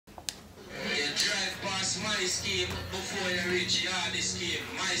my scheme before you reach Yardy scheme.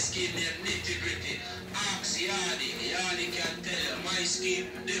 My scheme is nitty gritty. Ask Yardy. Yardy can tell you my scheme,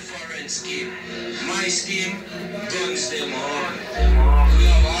 different scheme. My scheme, guns them all. We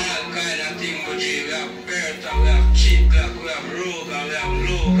have all kind of things we do. We have Bertha, we have Chip Glock, we have Ruger, we have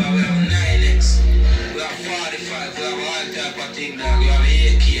Luger, we have 9X, we have 45, we have all type of things. We have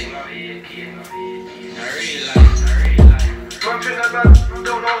AK. I real life. One thing that bad,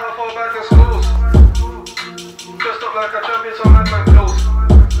 don't know how far back this goes. Dressed up like a champion, so madman close.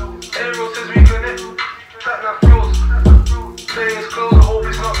 Aero says we connect, that not froze. Playing close, I hope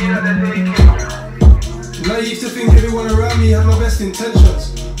it's not me that they're taking. Naive to think everyone around me have my best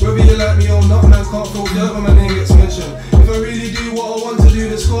intentions. Whether you like me or not, man can't throw dirt when my name gets mentioned. If I really do what I want to do,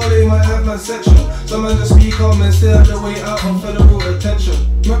 the squad they might have my section. Some man just speak calm and stay out the way out on federal attention.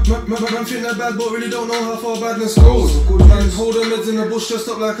 Man think they're bad but really don't know how far badness goes. Man hold them heads in the bush just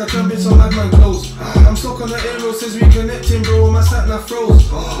up like a champion, so madman close. I'm stuck on the aero, says we connecting bro, my sat nav froze.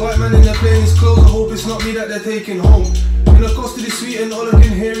 White man in the plane is closed, I hope it's not me that they're taking home. In the cost of this sweet and all I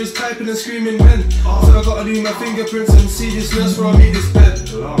can hear is typing and screaming men. So I gotta do my fingerprints and see this nurse before I meet this bed.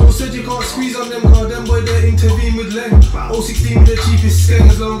 Who said you can't squeeze on them, cause them boy they intervene with Len. 016 with the cheapest skeng,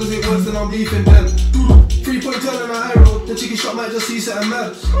 as long as it works then I'm beefing them. 3.10 on the high road, the chicken shop might just see something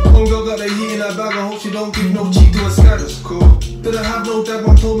mad. Homegirl got the heat in her bag, I hope she don't give no cheek to her scatters. Cool. Did I have no dad,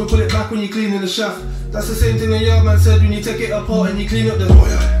 one told me put it back when you clean in the shaft. That's the same thing the yard man said when you take it apart and you clean up the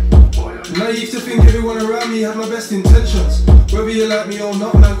Naive to think everyone around me have my best intentions. Whether you like me or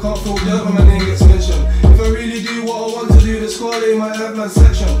not, man can't throw dirt when my name gets mentioned. If I really do what I want to do, the squad they might have my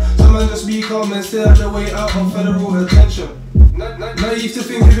section. Some man just be calm and stay out the way out on federal attention. Naive to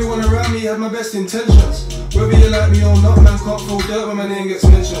think everyone around me have my best intentions. Whether you like me or not, man can't throw dirt when my name gets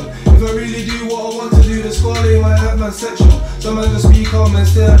mentioned. If I really do what I want to do, the squad they might have my section. Some man just be calm and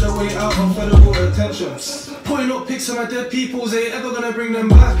stay out the way out on federal attention. Putting up pics of my dead peoples, ain't ever gonna bring them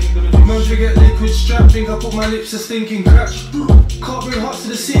back. Man forget liquid strap, think I put my lips to stinking crash. Can't bring hearts to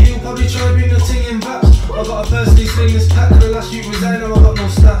the city, you'll probably try to bring the ting in back. I got a personally sling this pack, the last youth resign, now I got no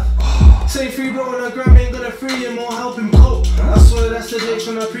staff. Say free bro on the gram, ain't gonna free him or help him cope. I swear that's the ditch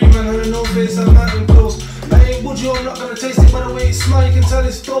on a pre-man, on a no face, I'm mountain close. I ain't wood, I'm not gonna taste it by the way it smell, you can tell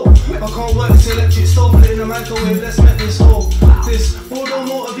it's dope. I can't work this electric stove, put it in the microwave, let's make this whole. This, although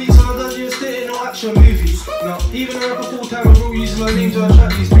motor beats on a gun, you're stating no action movies. No, even a rapper full-time bro uses my name to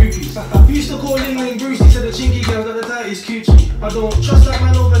attract these groupies. Used to call Ling Ling Bruce, he said the chinky girl got the tightest coochie. I don't trust that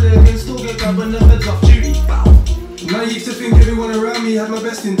man over there, can still get grabbed when the feds off duty. Naive to think everyone around me have my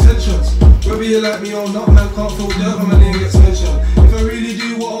best intentions. Whether you like me or not, man can't throw dirt when my name gets mentioned. If I really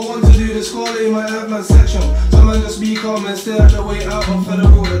do what I want to do, the squad they might have my section. Some man just be calm and stay out the way out on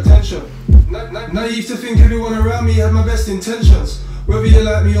federal attention. Naive to think everyone around me have my best intentions. Whether you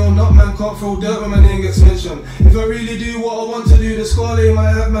like me or not, man can't throw dirt when my name gets mentioned. If I really do what I want to do, the squad they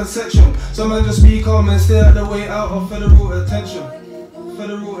might have my section. Some man just be calm and stay out the way out of federal attention.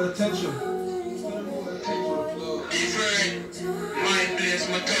 Federal attention. Different. My place,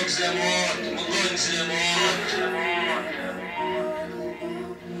 my thugs them hard, my guns them hard.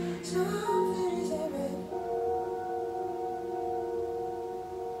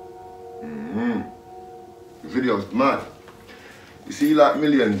 The video's mad. You see like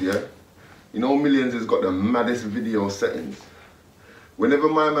Millions, yeah? You know Millions has got the maddest video settings. Whenever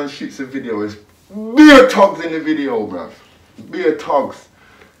my man shoots a video, it's bare tugs in the video, bruv. Bare tugs.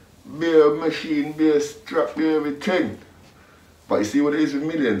 Bare machine, bare strap, bare everything. But you see what it is with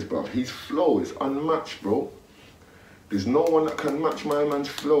Millions, bruv? His flow is unmatched, bro. There's no one that can match my man's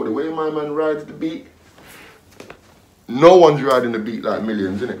flow. The way my man rides the beat, no one's riding the beat like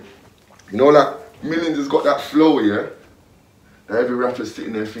Millions, innit? You know, like, Millions has got that flow, yeah? That every rapper's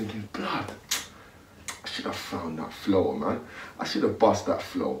sitting there thinking, blood, I should have found that flow, man. I should have bust that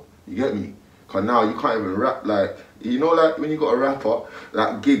flow. You get me? Because now you can't even rap like, you know, like when you got a rapper,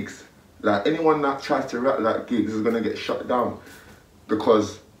 like Gigs, like anyone that tries to rap like Gigs is gonna get shut down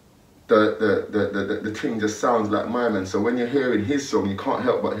because the thing just sounds like my man. So when you're hearing his song, you can't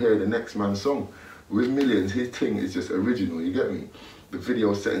help but hear the next man's song. With Millions, his thing is just original, you get me? The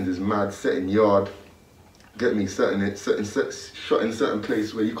video settings is mad, setting yard, get me, shot in certain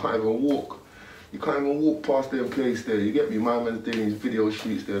place where you can't even walk. You can't even walk past them place there, you get me? My man's doing his video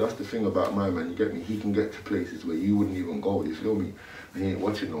shoots there. That's the thing about my man, you get me? He can get to places where you wouldn't even go, you feel me? And he ain't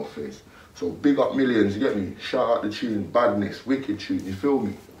watching no face. So big up Millions, you get me? Shout out the tune, Badnis, wicked tune, you feel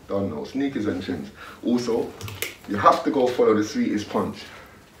me? Don't know, sneakers and things. Also, you have to go follow the Sweetest Punch.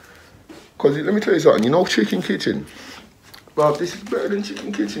 Cause let me tell you something, you know Chicken Kitchen? Bruv, this is better than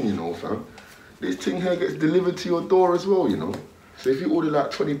Chicken Kitchen, you know, fam. This thing here gets delivered to your door as well, you know. So if you order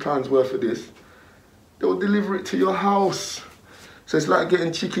like £20 worth of this, they'll deliver it to your house. So it's like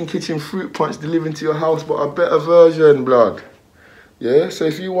getting Chicken Kitchen fruit punch delivered to your house, but a better version, blood. Yeah, so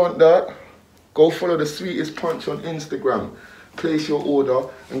if you want that, go follow the Sweetest Punch on Instagram. Place your order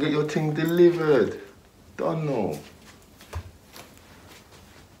and get your thing delivered. Don't know.